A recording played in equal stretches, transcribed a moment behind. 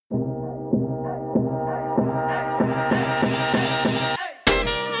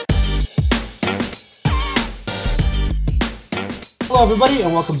Hello, everybody,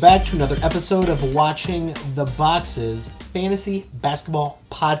 and welcome back to another episode of Watching the Boxes Fantasy Basketball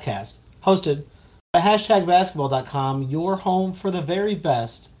Podcast, hosted by #basketball.com, your home for the very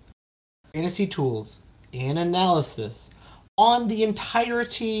best fantasy tools and analysis on the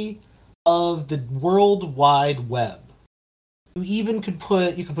entirety of the World Wide Web. You could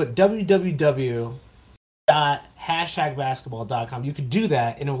put www.basketball.com. You could do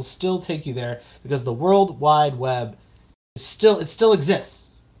that, and it will still take you there because the World Wide Web still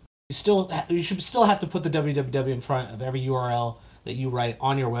exists. You should still have to put the www in front of every URL that you write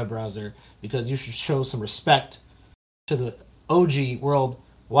on your web browser because you should show some respect to the OG World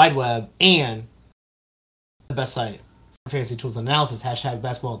Wide Web and the best site for fantasy tools and analysis,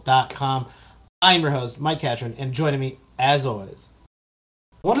 #basketball.com. I'm your host, Mike Catron, and joining me, as always,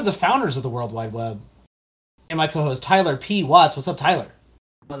 one of the founders of the World Wide Web, and my co-host, Tyler P. Watts. What's up, Tyler?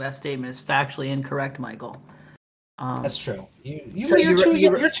 Well, that statement is factually incorrect, Michael. That's true.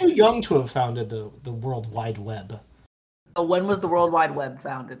 You're too young to have founded the World Wide Web. When was the World Wide Web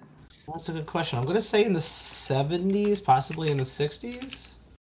founded? That's a good question. I'm going to say in the 70s, possibly in the 60s.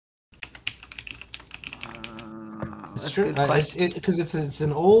 That's true. Because it's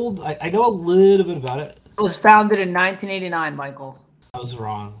an old... I know a little bit about it. It was founded in 1989, Michael. I was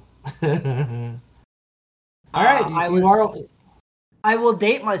wrong. All right. I will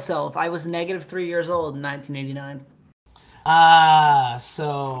date myself. I was -3 years old in 1989.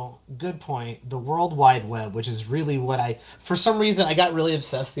 So good point. The World Wide Web, which is really what for some reason, I got really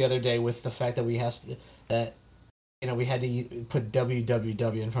obsessed the other day with the fact that we had to put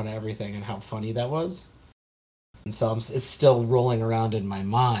www in front of everything and how funny that was. And so it's still rolling around in my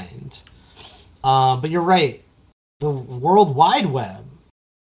mind. But you're right. The World Wide Web,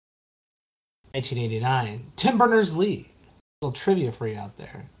 1989, Tim Berners-Lee. Little trivia for you out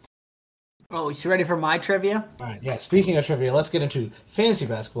there. Oh, you ready for my trivia? All right, yeah. Speaking of trivia, let's get into fantasy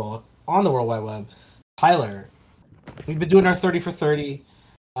basketball on the World Wide Web. Tyler, we've been doing our 30 for 30,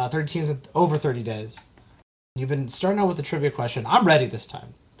 30 teams in over 30 days. You've been starting out with a trivia question. I'm ready this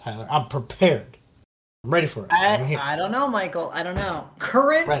time, Tyler. I'm prepared. I'm ready for it. I don't know, Michael. I don't know.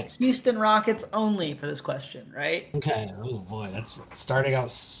 Current Houston Rockets only for this question, right? Okay. Oh, boy. That's starting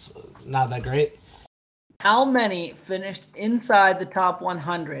out not that great. How many finished inside the top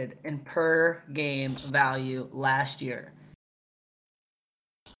 100 in per game value last year?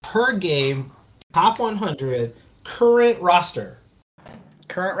 Per game, top 100, current roster.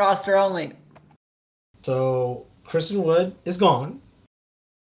 Current roster only. So, Christian Wood is gone.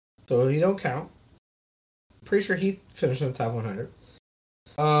 So, he don't count. Pretty sure he finished in the top 100.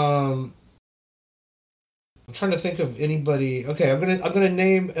 I'm trying to think of anybody. Okay, I'm gonna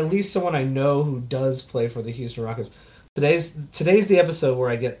name at least someone I know who does play for the Houston Rockets. Today's the episode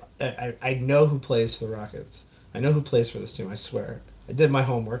where I know who plays for the Rockets. I know who plays for this team. I swear. I did my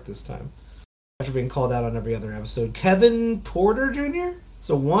homework this time after being called out on every other episode. Kevin Porter Jr.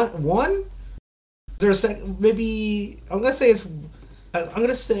 So one. Is there a second? Maybe I'm gonna say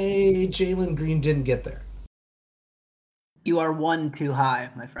Jalen Green didn't get there. You are one too high,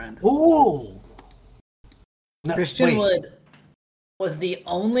 my friend. Ooh. No, Christian Wood was the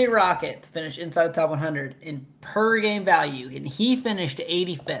only Rocket to finish inside the top 100 in per game value, and he finished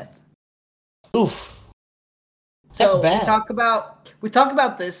 85th. Oof. That's bad. We talk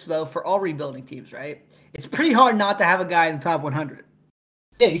about this though for all rebuilding teams, right? It's pretty hard not to have a guy in the top 100.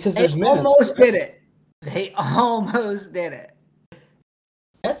 Yeah, because there's minutes. They almost did it.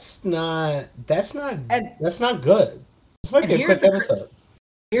 That's not good. This might be a quick episode.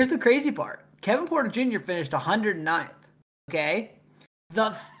 Here's the crazy part. Kevin Porter Jr. finished 109th, okay?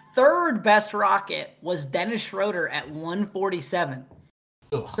 The third best Rocket was Dennis Schroeder at 147.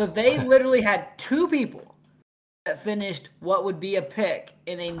 Ugh. So they literally had two people that finished what would be a pick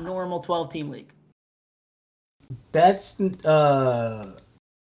in a normal 12-team league. That's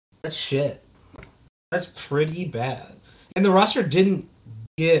shit. That's pretty bad. And the roster didn't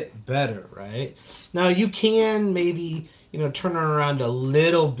get better, right? Now you can maybe, turn it around a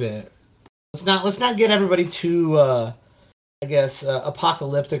little bit. Let's not get everybody too,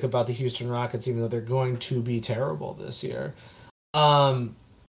 apocalyptic about the Houston Rockets, even though they're going to be terrible this year.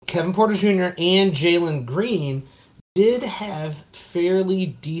 Kevin Porter Jr. and Jalen Green did have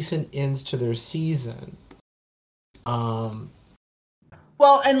fairly decent ends to their season. Well,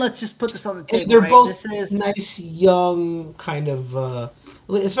 and let's just put this on the table. They're both this is nice, young, kind of,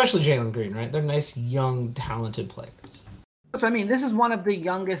 especially Jalen Green, right? They're nice, young, talented players. That's what I mean. This is one of the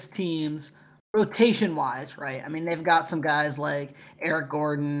youngest teams, rotation-wise, right? I mean, they've got some guys like Eric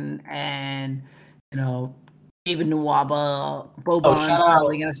Gordon and, David Nwaba, Boban's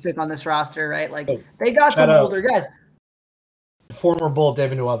probably going to stick on this roster, right? Like, they got some older guys. Former Bull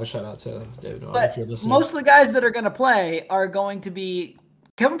David Nwaba, shout out to David Nwaba if you're But listening. most of the guys that are going to play are going to be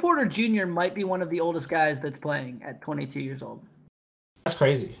Kevin Porter Jr. might be one of the oldest guys that's playing at 22 years old. That's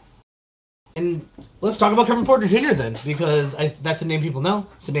crazy. And let's talk about Kevin Porter Jr. then, because that's a name people know.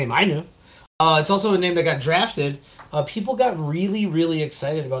 It's a name I knew. It's also a name that got drafted. People got really, really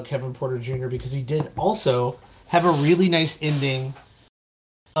excited about Kevin Porter Jr. because he did also have a really nice ending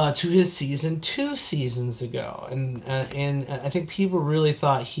to his season 2 seasons ago, and I think people really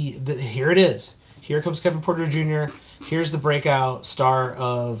thought here it is. Here comes Kevin Porter Jr. Here's the breakout star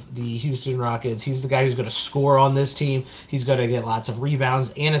of the Houston Rockets. He's the guy who's going to score on this team. He's going to get lots of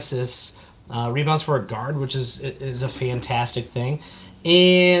rebounds and assists. Rebounds for a guard, which is a fantastic thing.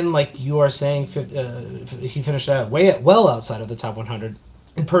 And like you are saying, he finished out well outside of the top 100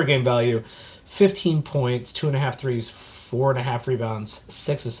 in per game value. 15 points, 2.5 threes, 4.5 rebounds,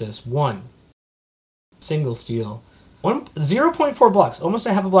 6 assists, 1 single steal, 0.4 blocks, almost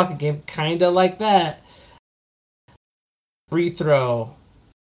a half a block a game, kind of like that. Free throw,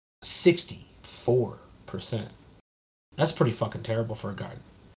 64%. That's pretty fucking terrible for a guard.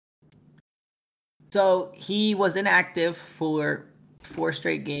 So he was inactive for 4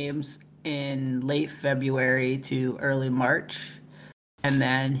 straight games in late February to early March. And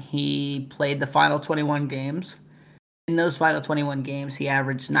then he played the final 21 games. In those final 21 games, he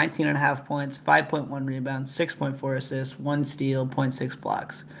averaged 19.5 points, 5.1 rebounds, 6.4 assists, 1 steal, 0.6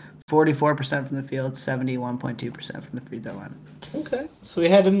 blocks, 44% from the field, 71.2% from the free throw line. Okay, so he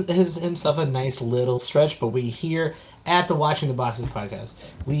had himself a nice little stretch, but we here at the Watching the Boxes podcast,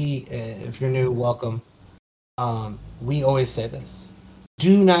 if you're new, welcome. We always say this: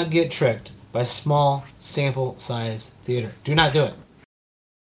 do not get tricked by small sample size theater. Do not do it.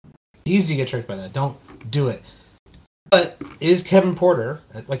 It's easy to get tricked by that. Don't do it. But is Kevin Porter,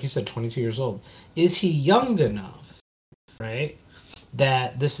 like you said, 22 years old, is he young enough, right,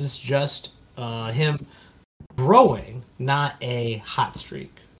 that this is just him growing, not a hot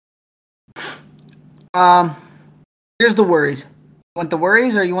streak? Here's the worries. You want the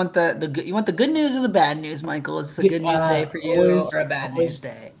worries, or you want the good news or the bad news, Michael? Is this a good news day for you or a bad news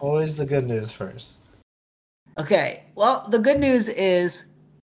day? Always the good news first. Okay. Well, the good news is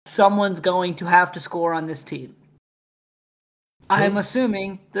someone's going to have to score on this team. I'm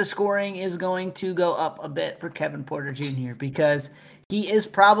assuming the scoring is going to go up a bit for Kevin Porter Jr. because he is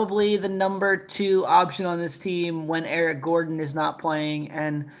probably the number 2 option on this team when Eric Gordon is not playing.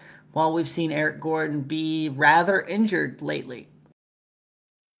 And while we've seen Eric Gordon be rather injured lately.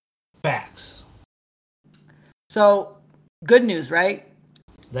 Facts. So, good news, right?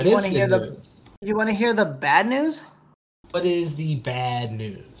 That is good news. You want to hear the bad news? What is the bad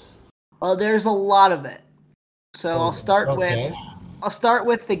news? Well, there's a lot of it. So I'll start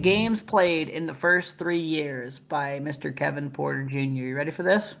with the games played in the first 3 years by Mr. Kevin Porter Jr. You ready for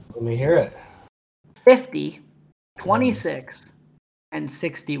this? Let me hear it. 50, 26, and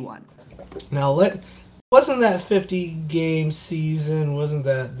 61. Now, wasn't that 50 game season? Was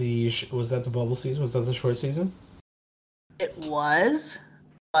that the bubble season? Was that the short season? It was,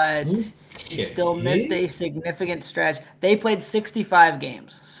 but he still missed a significant stretch. They played 65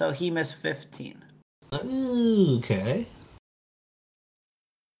 games, so he missed 15. Okay.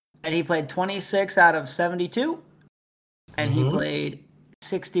 And he played 26 out of 72, and he played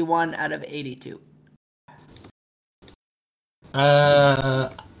 61 out of 82. All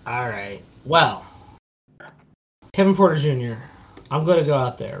right. Well, Kevin Porter Jr., I'm going to go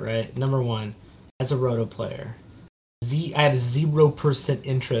out there, right? Number 1, as a Roto player. I have 0%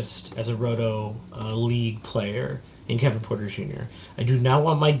 interest as a Roto League player in Kevin Porter Jr. I do not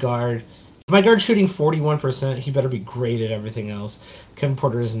want my guard. If my guard's shooting 41%, he better be great at everything else. Kevin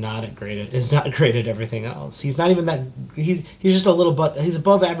Porter is not great at everything else. He's not even that. He's just a little, but he's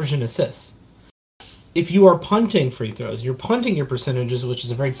above average in assists. If you are punting free throws, you're punting your percentages, which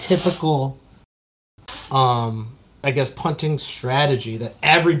is a very typical, punting strategy that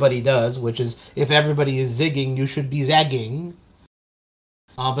everybody does, which is if everybody is zigging, you should be zagging.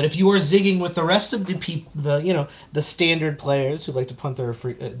 But if you are zigging with the rest of the people, the standard players who like to punt their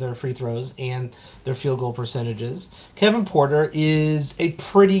free throws and their field goal percentages, Kevin Porter is a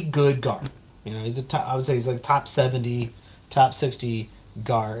pretty good guard. I would say he's like top 70, top 60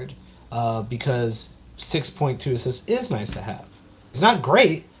 guard, because 6.2 assists is nice to have. It's not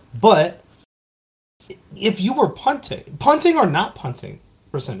great, but if you were punting or not punting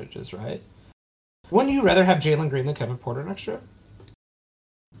percentages, right? Wouldn't you rather have Jalen Green than Kevin Porter next year?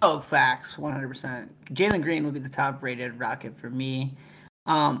 Oh, facts, 100%. Jalen Green would be the top-rated Rocket for me.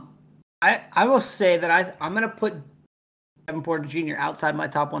 I will say that I'm going to put Kevin Porter Jr. outside my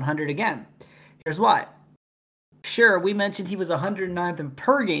top 100 again. Here's why. sure, we mentioned he was 109th in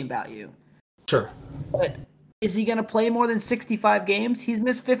per game value. Sure. But is he going to play more than 65 games? He's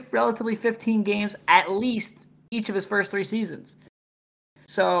missed relatively 15 games at least each of his first 3 seasons.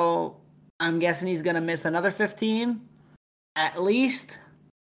 So I'm guessing he's going to miss another 15 at least.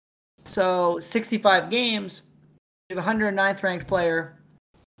 So 65 games, you're the 109th ranked player.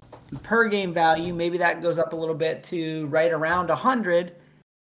 Per game value, maybe that goes up a little bit to right around 100.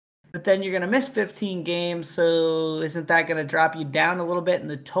 But then you're going to miss 15 games, so isn't that going to drop you down a little bit in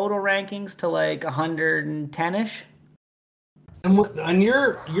the total rankings to like 110-ish? And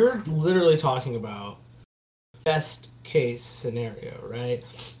you're literally talking about best case scenario, right?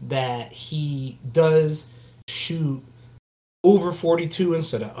 That he does shoot over 42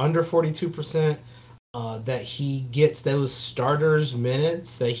 instead of under 42%. That he gets those starters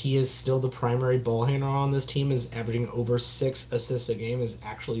minutes, that he is still the primary ball handler on this team, is averaging over 6 assists a game, is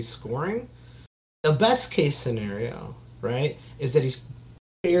actually scoring. The best case scenario, right, is that he's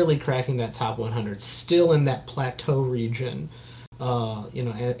barely cracking that top 100, still in that plateau region. And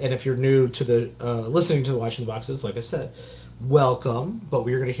if you're new to the listening to the Watching the Boxes, like I said, welcome, but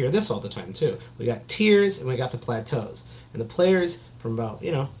we're going to hear this all the time too. We got tiers and we got the plateaus. And the players from about,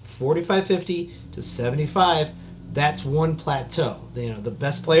 45, 50 to 75, that's one plateau. The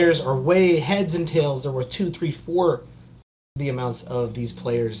best players are way heads and tails. There were 2, 3, 4 the amounts of these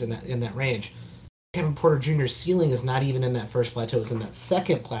players in that range. Kevin Porter Jr.'s ceiling is not even in that first plateau. It's in that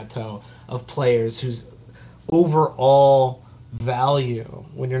second plateau of players whose overall value,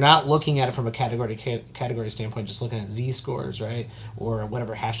 when you're not looking at it from a category standpoint, just looking at Z scores, right, or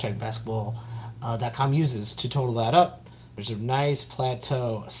whatever hashtag basketball.com uses to total that up, there's a nice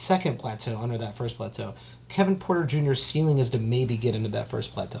plateau, a second plateau under that first plateau. Kevin Porter Jr.'s ceiling is to maybe get into that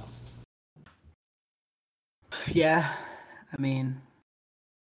first plateau. Yeah, I mean,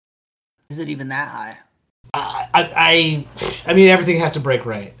 is it even that high? I mean, everything has to break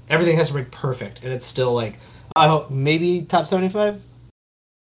right. Everything has to break perfect, and it's still like, I hope maybe top 75.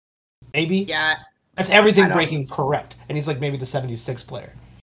 Maybe. Yeah. That's everything breaking correct, and he's like maybe the 76 player.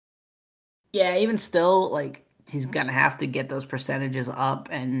 Yeah, even still, like, he's gonna have to get those percentages up,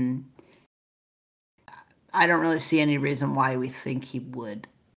 and I don't really see any reason why we think he would.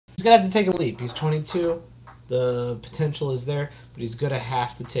 He's gonna have to take a leap. He's 22. The potential is there, but he's gonna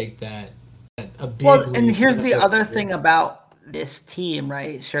have to take that a big leap. And here's the other thing about this team,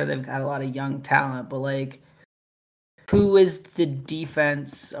 right? Sure, they've got a lot of young talent, but like, who is the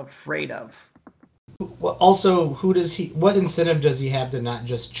defense afraid of? Well, also, what incentive does he have to not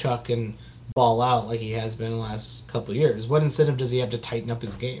just chuck and ball out like he has been the last couple of years? What incentive does he have to tighten up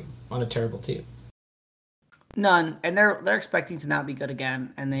his game on a terrible team? None. And they're expecting to not be good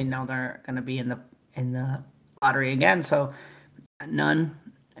again, and they know they're going to be in the lottery again. So none.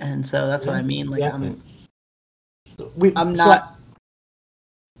 And so that's what I mean. Like, yeah. I'm not.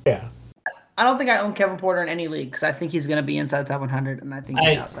 Yeah. I don't think I own Kevin Porter in any league because I think he's going to be inside the top 100, and I think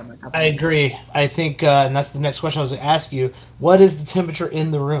he's outside my top 100. I agree. I think, and that's the next question I was going to ask you. What is the temperature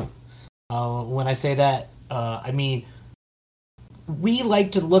in the room? When I say that, I mean, we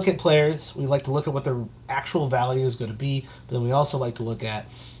like to look at players. We like to look at what their actual value is going to be. But then we also like to look at,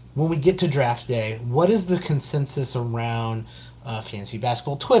 when we get to draft day, what is the consensus around fantasy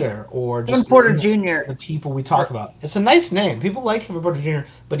basketball Twitter or just Kevin Porter Jr. the people we talk about? It's a nice name. People like Kevin Porter Jr.,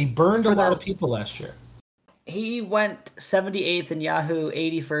 but he burned a lot of people last year. He went 78th in Yahoo,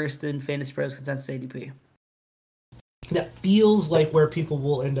 81st in Fantasy Pros consensus ADP. That feels like where people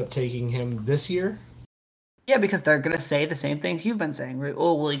will end up taking him this year. Yeah, because they're going to say the same things you've been saying. Right?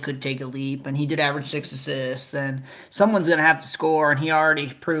 Oh, well, he could take a leap, and he did average 6 assists, and someone's going to have to score, and he already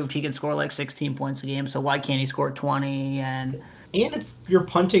proved he can score like 16 points a game, so why can't he score 20? And if you're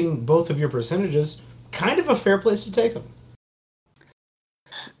punting both of your percentages, kind of a fair place to take him.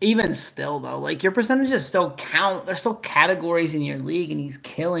 Even still, though, like, your percentages still count. There's still categories in your league, and he's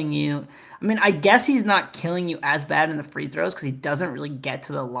killing you. I mean, I guess he's not killing you as bad in the free throws because he doesn't really get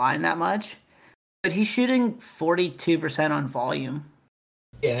to the line that much. But he's shooting 42% on volume.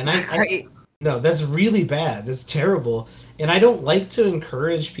 Yeah, and no, that's really bad. That's terrible. And I don't like to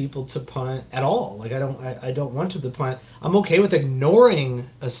encourage people to punt at all. Like, I don't want to punt. I'm okay with ignoring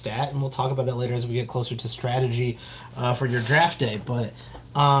a stat, and we'll talk about that later as we get closer to strategy for your draft day. But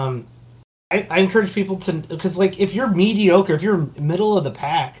I encourage people to, because like, if you're mediocre, if you're middle of the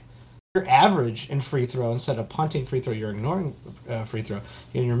pack, you're average in free throw instead of punting free throw. You're ignoring free throw.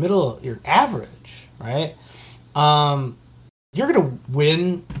 In your middle, you're average, right? You're gonna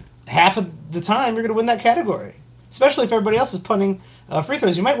win half of the time. You're gonna win that category, especially if everybody else is punting free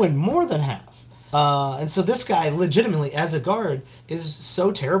throws. You might win more than half. And so this guy, legitimately as a guard, is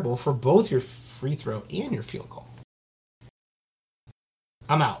so terrible for both your free throw and your field goal.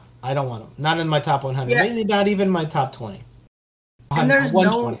 I'm out. I don't want him. Not in my top 100. Yeah. Maybe not even my top 20. And there's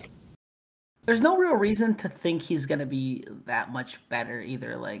 120. no real reason to think he's going to be that much better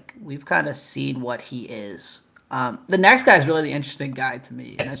either. Like, we've kind of seen what he is. The next guy is really the interesting guy to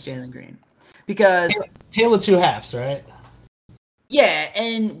me, and that's Jalen Green. Because Tale of two halves, right? yeah,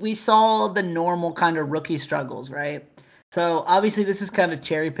 and we saw the normal kind of rookie struggles, right? So obviously this is kind of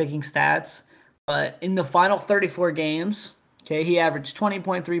cherry picking stats, but in the final 34 games, okay, he averaged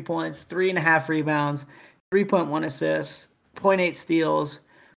 20.3 points, 3.5 rebounds, 3.1 assists, zero point 0.8 steals,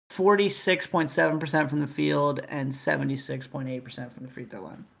 46.7% from the field, and 76.8% from the free throw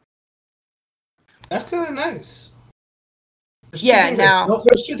line. That's kind of nice. There's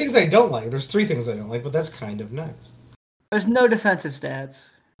two things I don't like. There's three things I don't like, but that's kind of nice. There's no defensive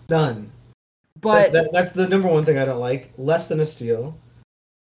stats. None. But that's the number one thing I don't like. Less than a steal.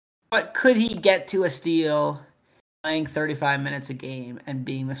 But could he get to a steal playing 35 minutes a game and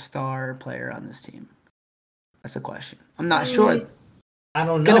being the star player on this team? That's a question. I'm not sure. I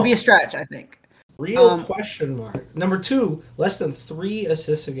don't know. Going to be a stretch, I think. Real question mark. Number 2, less than 3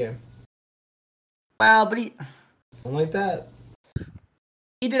 assists a game. Well, but he... Don't like that.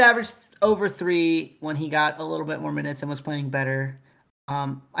 He did average over 3 when he got a little bit more minutes and was playing better.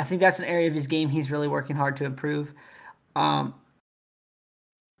 I think that's an area of his game he's really working hard to improve.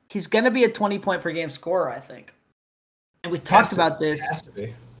 He's going to be a 20-point per game scorer, I think. And we talked about this. Has to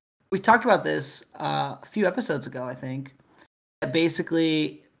be. We talked about this a few episodes ago, I think. That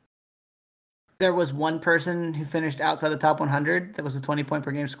basically, there was one person who finished outside the top 100 that was a 20-point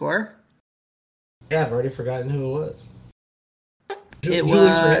per game scorer. Yeah, I've already forgotten who it was.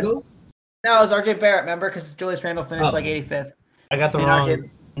 Julius Randle? No, it was RJ Barrett, remember? Because Julius Randle finished 85th. I got the wrong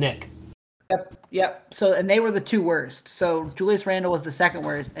Nick. Yep. So, and they were the 2 worst. So Julius Randle was the 2nd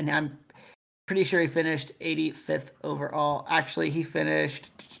worst, and I'm pretty sure he finished 85th overall. Actually, he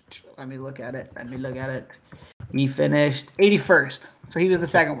finished. Let me look at it. He finished 81st. So he was the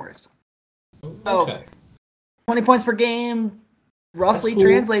 2nd worst. So 20 points per game roughly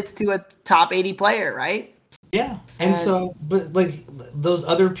translates to a top 80 player, right? Yeah. And so, but like those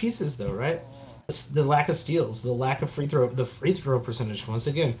other pieces though, right? The lack of steals, the lack of free throw percentage, once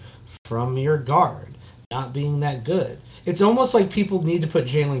again, from your guard not being that good. It's almost like people need to put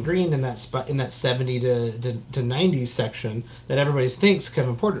Jalen Green in that spot, in that 70 to 90 section that everybody thinks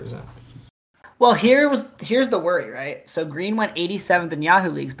Kevin Porter is in. Well, here's the worry, right? So Green went 87th in Yahoo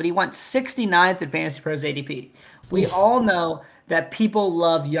leagues, but he went 69th in Fantasy Pros ADP. We all know that people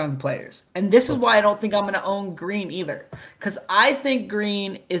love young players. And this is why I don't think I'm going to own Green either. Because I think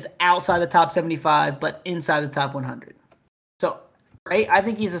Green is outside the top 75, but inside the top 100. So, right? I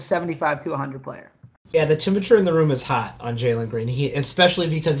think he's a 75 to 100 player. Yeah, the temperature in the room is hot on Jalen Green. Especially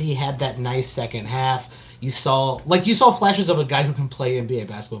because he had that nice second half. You saw flashes of a guy who can play NBA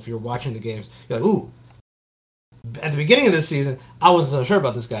basketball. If you're watching the games, you're like, ooh. At the beginning of this season, I wasn't so sure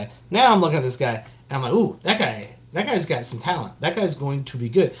about this guy. Now I'm looking at this guy, and I'm like, ooh, that guy's got some talent. That guy's going to be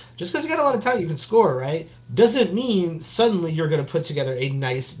good. Just because you got a lot of talent, you can score, right? Doesn't mean suddenly you're going to put together a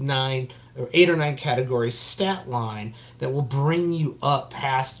nice 8 or 9 category stat line that will bring you up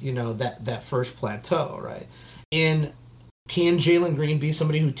past, that first plateau, right? And can Jalen Green be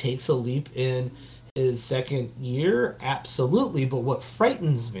somebody who takes a leap in his second year? Absolutely. But what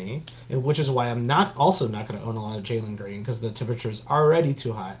frightens me, and which is why I'm not going to own a lot of Jalen Green because the temperature is already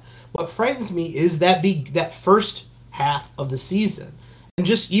too hot. What frightens me is that first half of the season. And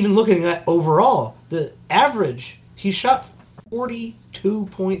just even looking at overall, the average, he shot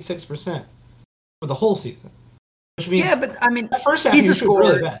 42.6% for the whole season. Which means but I mean, that first half he's a scorer.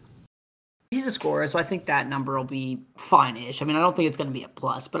 Really bad. He's a scorer, so I think that number will be fine-ish. I mean, I don't think it's going to be a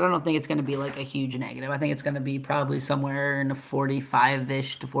plus, but I don't think it's going to be like a huge negative. I think it's going to be probably somewhere in the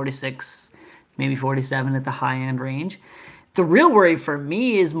 45-ish to 46, maybe 47 at the high-end range. The real worry for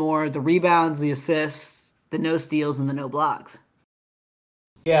me is more the rebounds, the assists, the no steals, and the no blocks.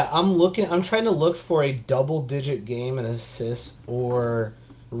 Yeah, I'm trying to look for a double-digit game in assists or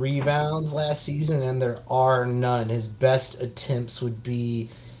rebounds last season, and there are none. His best attempts would be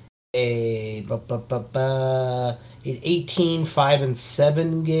an 18, 5, and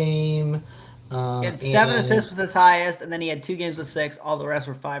 7 game. He had 7 assists was his highest, and then he had 2 games with 6. All the rest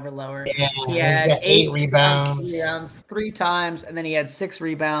were 5 or lower. Yeah, he had 8 rebounds. 3 times, and then he had 6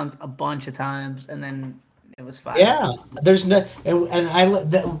 rebounds a bunch of times, and then it was 5. Yeah, there's no,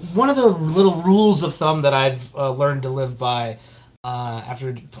 one of the little rules of thumb that I've learned to live by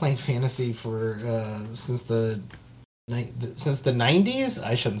after playing fantasy for since the 90s.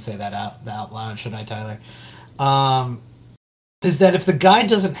 I shouldn't say that out loud, should I, Tyler? Is that if the guy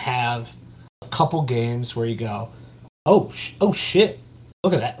doesn't have a couple games where you go, oh shit,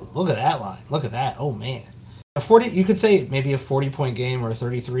 Look at that! Look at that line! Look at that! Oh man, a 40. You could say maybe a 40-point game or a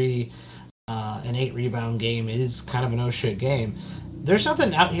 33 an 8 rebound game is kind of a no shit game. There's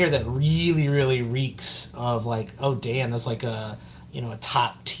nothing out here that really, really reeks of like, oh damn, that's like a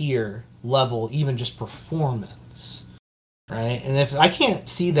top tier level, even just performance, right? And if I can't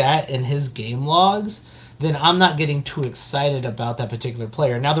see that in his game logs, then I'm not getting too excited about that particular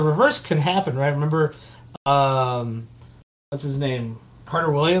player. Now the reverse can happen, right? Remember, um, what's his name,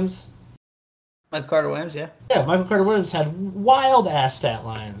 Carter Williams? Like Carter Williams, yeah. Yeah, Michael Carter Williams had wild ass stat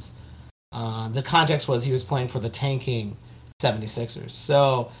lines. The context was he was playing for the tanking 76ers.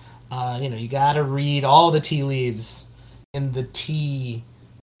 So, you got to read all the tea leaves in the tea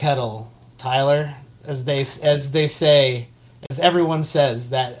kettle, Tyler, as they say, as everyone says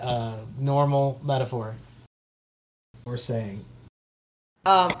that normal metaphor or saying.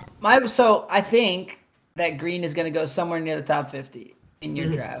 So I think that Green is going to go somewhere near the top 50 in your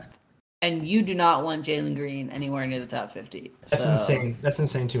draft, and you do not want Jalen Green anywhere near the top 50. That's insane. That's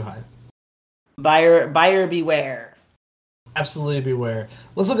insane too high. Buyer beware. Absolutely beware.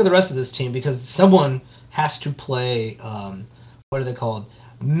 Let's look at the rest of this team because someone has to play. What are they called?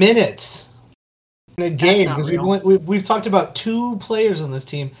 Minutes in a game because we've talked about 2 players on this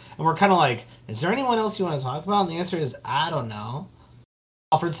team and we're kind of like, is there anyone else you want to talk about? And the answer is I don't know.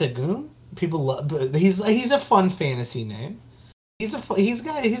 Alfred Sengun. People love. He's a fun fantasy name. He's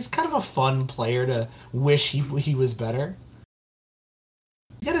kind of a fun player to wish he was better.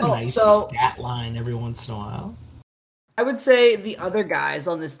 He got a nice stat line every once in a while. I would say the other guys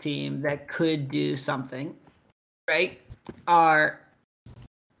on this team that could do something, right, are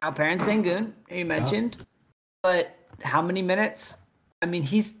Alperen Sengun, who you mentioned. Yeah. But how many minutes? I mean,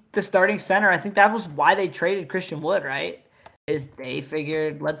 he's the starting center. I think that was why they traded Christian Wood, right? Is they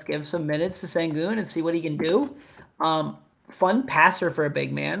figured, let's give some minutes to Sengun and see what he can do. Fun passer for a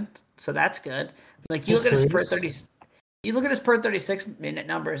big man, so that's good. Like you look at his per 30. You look at his per 36 minute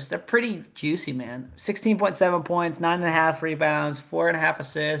numbers, they're pretty juicy, man. 16.7 points, 9.5 rebounds, 4.5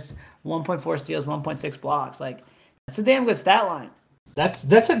 assists, 1.4 steals, 1.6 blocks. Like, that's a damn good stat line. That's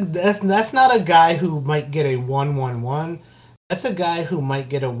not a guy who might get a 1-1-1. That's a guy who might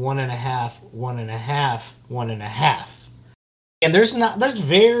get a 1.5, 1.5, 1.5. And there's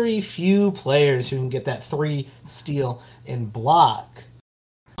very few players who can get that 3 steal and block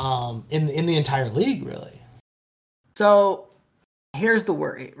in the entire league, really. So here's the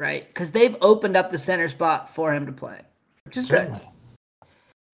worry, right? Because they've opened up the center spot for him to play, which is good.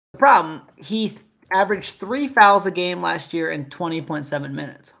 The problem, he averaged 3 fouls a game last year in 20.7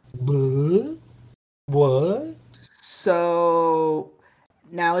 minutes. What? So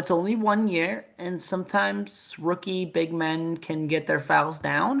now it's only 1 year, and sometimes rookie big men can get their fouls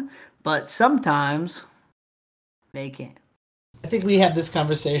down, but sometimes they can't. I think we have this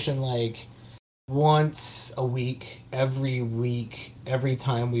conversation like once a week, every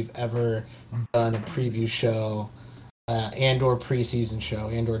time we've ever done a preview show and or preseason show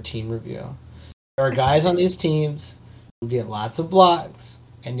and or team review. There are guys on these teams who get lots of blocks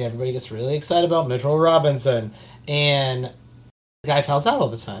and everybody gets really excited about Mitchell Robinson, and the guy fouls out all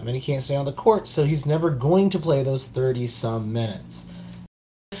the time and he can't stay on the court, so he's never going to play those 30-some minutes.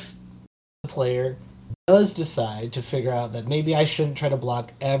 If the player does decide to figure out that maybe I shouldn't try to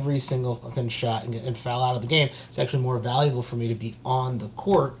block every single fucking shot and foul out of the game, it's actually more valuable for me to be on the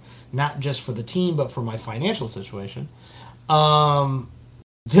court, not just for the team, but for my financial situation, then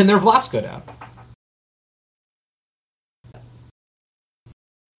their blocks go down.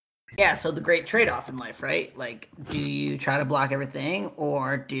 Yeah, so the great trade-off in life, right? Like, do you try to block everything,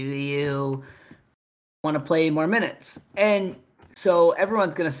 or do you want to play more minutes? And so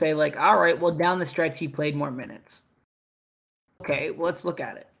everyone's going to say, like, all right, well, down the stretch, he played more minutes. Okay, well, let's look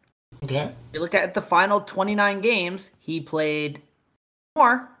at it. Okay. You look at the final 29 games, he played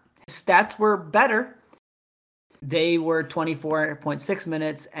more. His stats were better. They were 24.6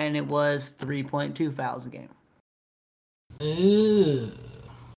 minutes, and it was 3.2 fouls a game. Ew.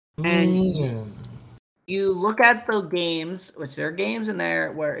 And you look at the games, which there are games in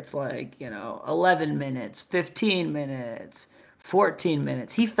there where it's like, 11 minutes, 15 minutes, 14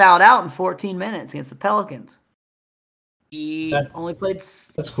 minutes. He fouled out in 14 minutes against the Pelicans. He only played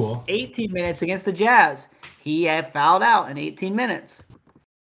 18 minutes against the Jazz. He had fouled out in 18 minutes.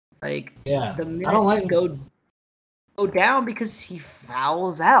 Like, the minutes go down because he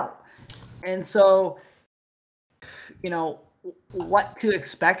fouls out. And so, what to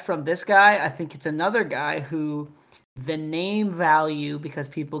expect from this guy. I think it's another guy who the name value, because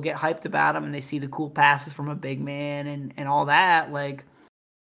people get hyped about him and they see the cool passes from a big man and all that, like,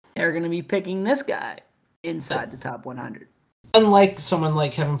 they're going to be picking this guy inside the top 100. unlike someone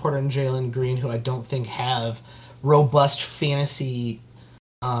like Kevin Porter and Jalen Green, who I don't think have robust fantasy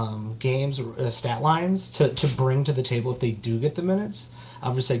games or stat lines to bring to the table if they do get the minutes,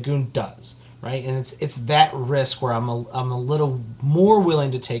 obviously Goon does, right? And it's that risk where I'm a little more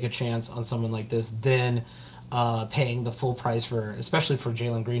willing to take a chance on someone like this than paying the full price for, especially for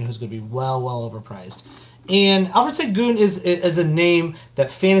Jalen Green, who's going to be well overpriced. And Alfred Sengun is a name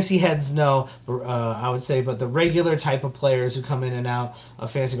that fantasy heads know, I would say, but the regular type of players who come in and out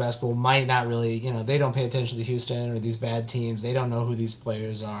of fantasy basketball might not really, they don't pay attention to Houston or these bad teams. They don't know who these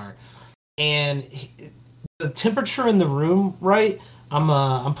players are. And the temperature in the room, right?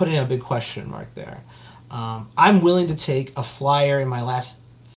 I'm putting a big question mark there. I'm willing to take a flyer in my last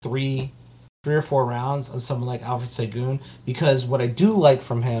three or four rounds on someone like Alfred Sengun because what I do like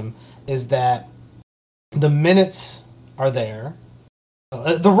from him is that the minutes are there.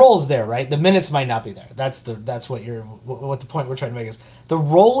 The role's there, right? The minutes might not be there. That's what the point we're trying to make is. The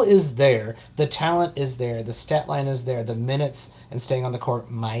role is there, the talent is there, the stat line is there, the minutes and staying on the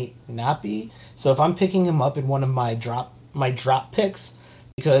court might not be. So if I'm picking him up in one of my drop picks,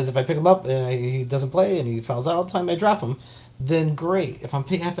 because if I pick him up and he doesn't play and he fouls out all the time, I drop him. Then great. If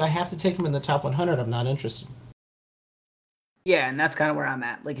I have to take him in the top 100, I'm not interested. Yeah, and that's kind of where I'm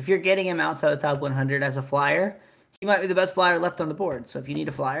at. Like, if you're getting him outside the top 100 as a flyer, he might be the best flyer left on the board. So if you need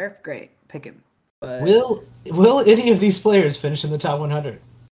a flyer, great, pick him. But will any of these players finish in the top 100?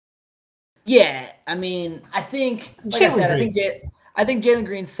 Yeah, I mean, I think, like I said, I think Jalen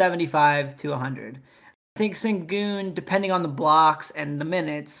Green's 75 to 100. I think Sengun, depending on the blocks and the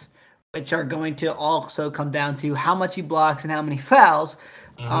minutes, which are going to also come down to how much he blocks and how many fouls,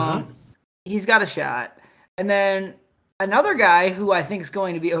 he's got a shot. And then another guy who I think is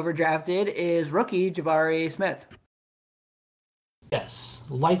going to be overdrafted is rookie Jabari Smith. Yes,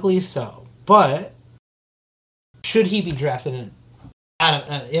 likely so. But should he be drafted in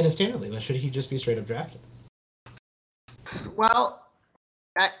a standard league? Or should he just be straight up drafted? Well,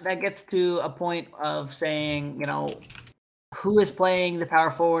 that gets to a point of saying, who is playing the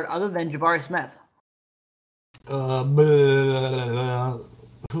power forward other than Jabari Smith?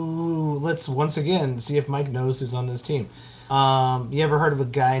 Let's once again see if Mike knows who's on this team. You ever heard of a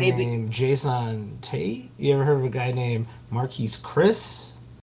guy named Jason Tate? You ever heard of a guy named Marquise Chris?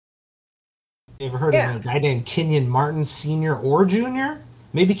 You ever heard of a guy named Kenyon Martin Sr. or Jr.?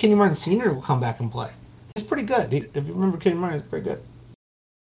 Maybe Kenyon Martin Sr. will come back and play. He's pretty good. If you remember Kenyon Martin, he's pretty good.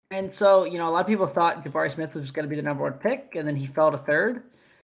 And so, a lot of people thought Jabari Smith was going to be the number one pick, and then he fell to third.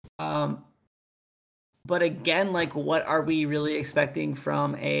 But again, what are we really expecting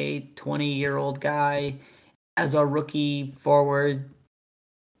from a 20-year-old guy as a rookie forward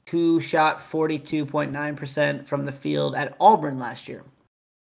who shot 42.9% from the field at Auburn last year?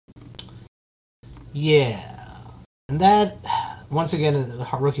 Yeah. And that, once again,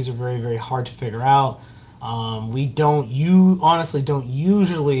 rookies are very, very hard to figure out. You honestly don't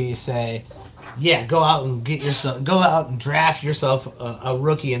usually say, go out and draft yourself a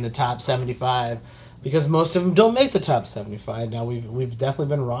rookie in the top 75. Because most of them don't make the top 75. Now we've definitely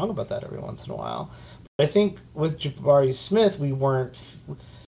been wrong about that every once in a while. But I think with Jabari Smith, we're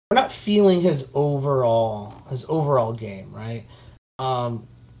not feeling his overall game, right?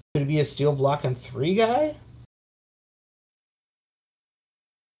 Could it be a steal, block, and 3 guy?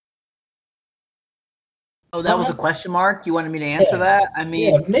 Oh, that was a question mark? You wanted me to answer that? I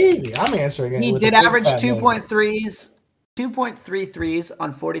mean, maybe. I'm answering it. He did average 2.3 threes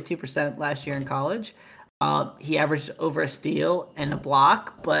on 42% last year in college. He averaged over a steal and a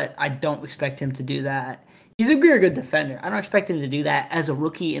block, but I don't expect him to do that. He's a very good defender. I don't expect him to do that as a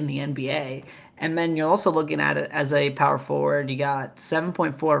rookie in the NBA. And then you're also looking at it as a power forward. You got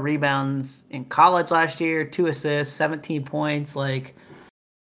 7.4 rebounds in college last year, 2 assists, 17 points. I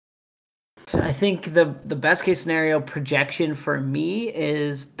think the best case scenario projection for me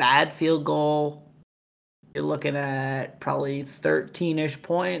is bad field goal. You're looking at probably 13-ish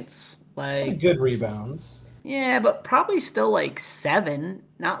points. Good rebounds. Yeah, but probably still 7,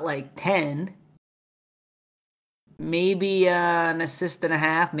 not 10. Maybe an assist and a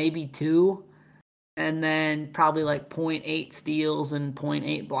half, maybe 2. And then probably 0.8 steals and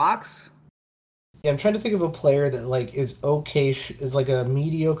 0.8 blocks. Yeah, I'm trying to think of a player that is okay, is a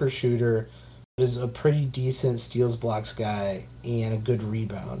mediocre shooter, but is a pretty decent steals, blocks guy, and a good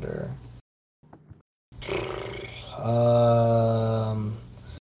rebounder. Well,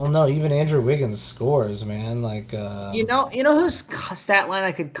 no, even Andrew Wiggins scores, man. You know whose stat line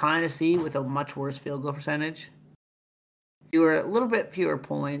I could kind of see with a much worse field goal percentage? A little bit fewer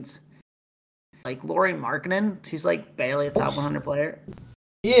points. Lauri Markkanen, she's barely a top 100 player.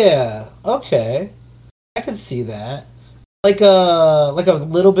 Yeah, okay. I could see that. like a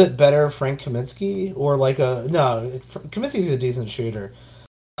little bit better Frank Kaminsky, or Kaminsky's a decent shooter.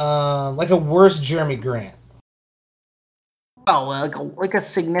 Like a worse Jeremy Grant. Oh, well, like a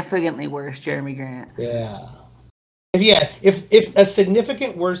significantly worse Jeremy Grant. Yeah. If a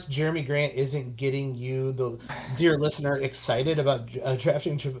significant worse Jeremy Grant isn't getting you, the dear listener, excited about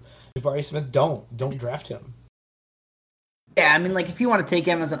drafting Jabari Smith, don't draft him. Yeah, I mean, like, if you want to take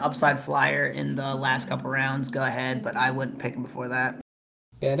him as an upside flyer in the last couple rounds, go ahead, but I wouldn't pick him before that.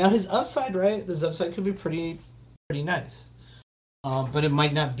 Yeah, now his upside, right? His upside could be pretty nice, but it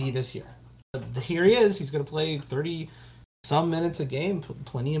might not be this year. But here he is. He's going to play 30 some minutes a game,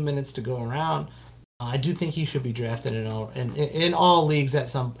 plenty of minutes to go around. I do think he should be drafted in all leagues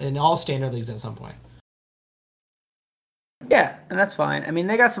in all standard leagues at some point. Yeah, and that's fine. I mean,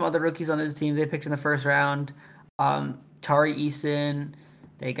 they got some other rookies on this team they picked in the first round. Tari Eason,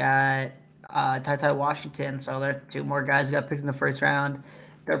 they got Ty Washington, so there are two more guys who got picked in the first round.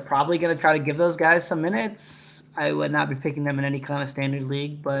 They're probably going to try to give those guys some minutes. I would not be picking them in any kind of standard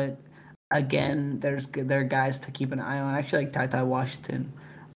league, but again, there are guys to keep an eye on. I actually like Ty Washington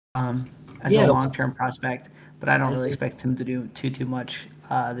as a long-term prospect, but I don't really expect him to do too much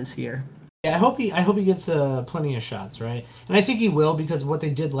this year. Yeah, I hope he gets plenty of shots, right? And I think he will, because what they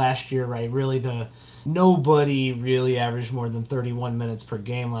did last year, right? Really, nobody really averaged more than 31 minutes per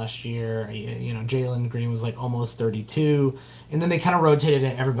game last year. You know, Jalen Green was like almost 32, and then they kind of rotated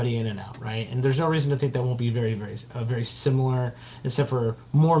everybody in and out, right? And there's no reason to think that won't be very similar, except for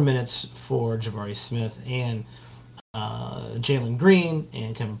more minutes for Jabari Smith and Jalen Green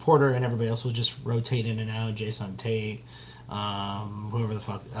and Kevin Porter, and everybody else will just rotate in and out. Jason Tate, whoever the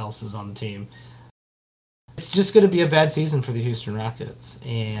fuck else is on the team. It's just going to be a bad season for the Houston Rockets,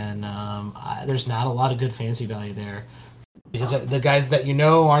 and there's not a lot of good fantasy value there, because the guys that you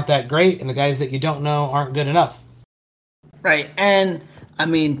know aren't that great, and the guys that you don't know aren't good enough. Right, and I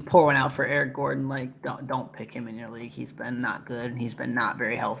mean, pour one out for Eric Gordon. Like, don't pick him in your league. He's been not good, and he's been not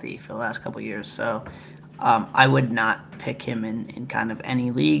very healthy for the last couple of years. So, I would not pick him in kind of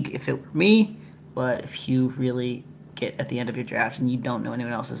any league if it were me. But if you really get at the end of your draft and you don't know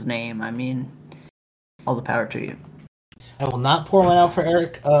anyone else's name, I mean, all the power to you. I will not pour one out for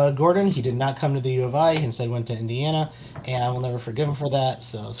Eric Gordon. He did not come to the U of I. He instead went to Indiana, and I will never forgive him for that.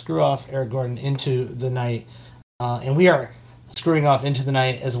 So screw off Eric Gordon into the night. And we are screwing off into the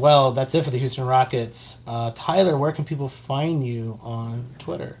night as well. That's it for the Houston Rockets. Tyler, where can people find you on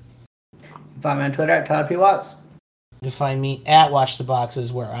Twitter? Find me on Twitter at Tyler P. Watts. You can find me at Watch the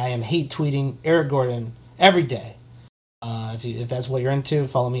Boxes, where I am hate tweeting Eric Gordon every day. If that's what you're into,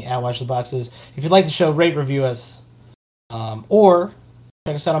 follow me at Watch the Boxes. If you'd like the show, rate, review us, or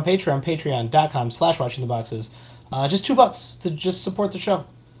check us out on Patreon, patreon.com/watchingtheboxes. Just $2 to just support the show.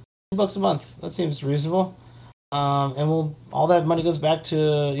 $2 a month. That seems reasonable. And all that money goes back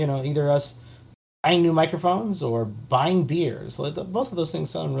to either us buying new microphones or buying beers. Like both of those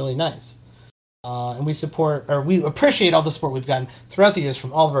things sound really nice. And we appreciate all the support we've gotten throughout the years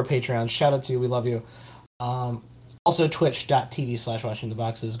from all of our Patreons. Shout out to you. We love you. Also,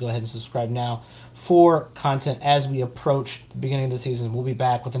 twitch.tv/watchingtheboxes. Go ahead and subscribe now for content as we approach the beginning of the season. We'll be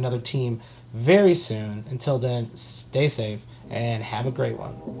back with another team very soon. Until then, stay safe and have a great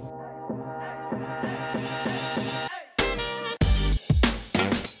one.